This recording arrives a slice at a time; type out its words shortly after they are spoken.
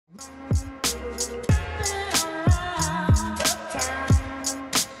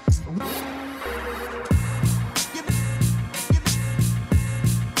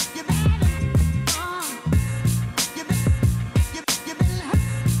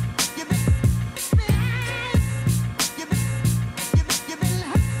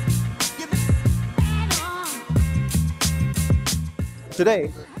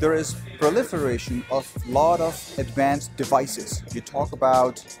Today, there is proliferation of a lot of advanced devices. You talk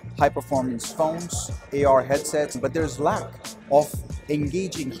about high-performance phones, AR headsets, but there's lack of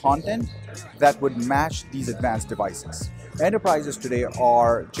engaging content that would match these advanced devices. Enterprises today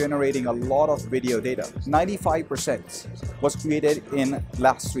are generating a lot of video data. 95% was created in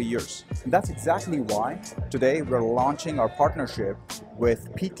last 3 years. And that's exactly why today we're launching our partnership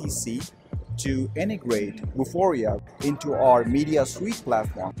with PTC to integrate Vuforia into our Media Suite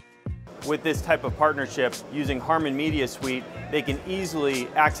platform. With this type of partnership, using HARMAN Media Suite, they can easily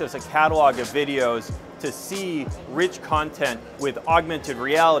access a catalog of videos to see rich content with augmented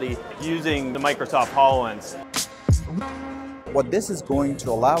reality using the Microsoft HoloLens. What this is going to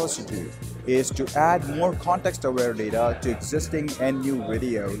allow us to do is to add more context-aware data to existing and new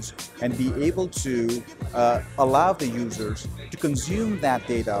videos and be able to allow the users to consume that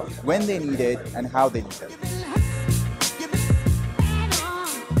data when they need it and how they need it.